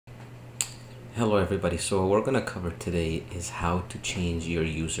Hello everybody, so what we're going to cover today is how to change your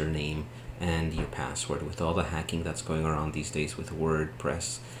username and your password. With all the hacking that's going around these days with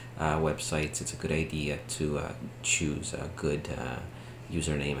WordPress websites, it's a good idea to choose a good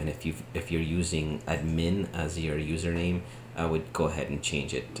username. And if you're using admin as your username, I would go ahead and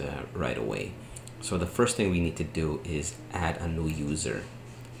change it right away. So the first thing we need to do is add a new user.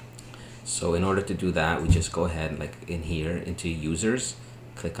 So in order to do that, we just go ahead, like in here, into users,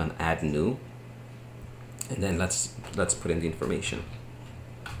 click on add new. And then let's put in the information.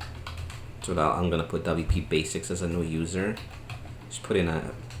 So now I'm gonna put WP Basics as a new user. Just put in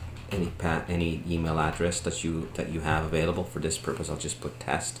any email address that you have available for this purpose. I'll just put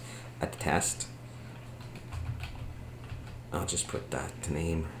test at test. I'll just put that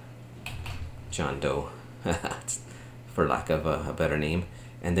name, John Doe, for lack of a better name.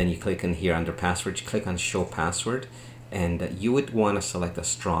 And then you click in here under password. You click on show password. And you would want to select a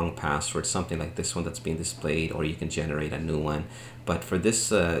strong password, something like this one that's being displayed, or you can generate a new one. But for this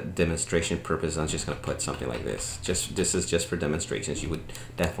demonstration purpose, I'm just going to put something like this. This is just for demonstrations. You would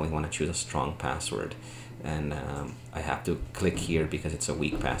definitely want to choose a strong password. And I have to click here because it's a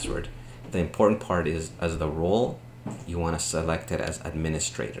weak password. The important part is, as the role, you want to select it as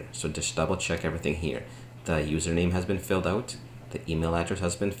administrator. So just double check everything here. The username has been filled out. The email address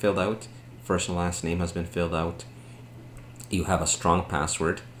has been filled out. First and last name has been filled out. You have a strong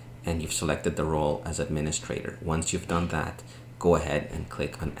password, and you've selected the role as administrator. Once you've done that, go ahead and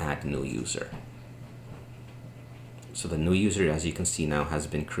click on add new user. So the new user, as you can see now, has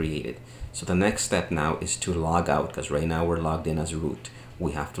been created. So the next step now is to log out, because right now we're logged in as root.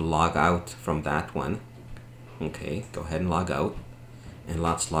 We have to log out from that one. Okay, go ahead and log out, and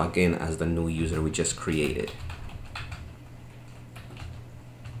let's log in as the new user we just created.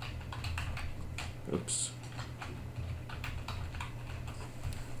 Oops.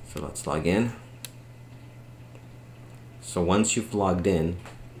 So let's log in. So once you've logged in,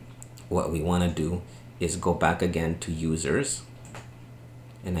 what we want to do is go back again to users.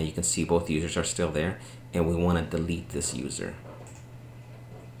 And now you can see both users are still there. And we want to delete this user.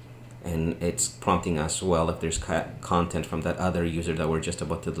 And it's prompting us, well, if there's content from that other user that we're just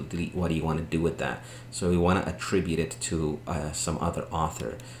about to delete, what do you want to do with that? So we want to attribute it to some other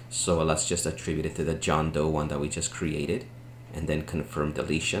author. So let's just attribute it to the John Doe one that we just created. And then confirm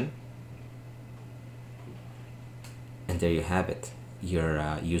deletion, and there you have it. Your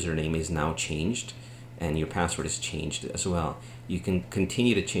username is now changed, and your password is changed as well. You can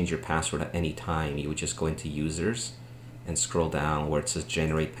continue to change your password at any time. You would just go into users and scroll down where it says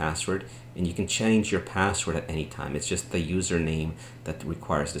generate password, and you can change your password at any time. It's just the username that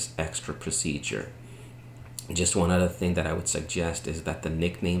requires this extra procedure. Just one other thing that I would suggest is that the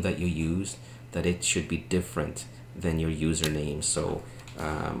nickname that you use, that it should be different than your username. So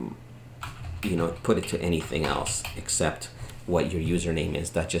you know, put it to anything else except what your username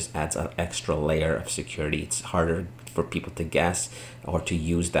is. That just adds an extra layer of security. It's harder for people to guess or to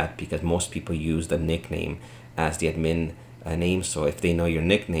use that, because most people use the nickname as the admin name. So if they know your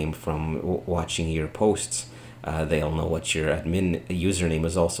nickname from watching your posts, they'll know what your admin username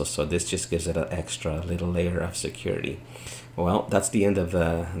is also. So this just gives it an extra little layer of security. Well, that's the end of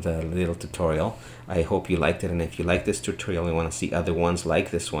the little tutorial. I hope you liked it, and if you like this tutorial and want to see other ones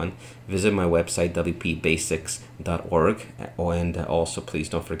like this one, visit my website wpbasics.org, and also please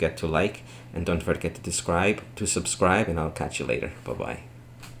don't forget to like and don't forget to subscribe, and I'll catch you later. Bye-bye.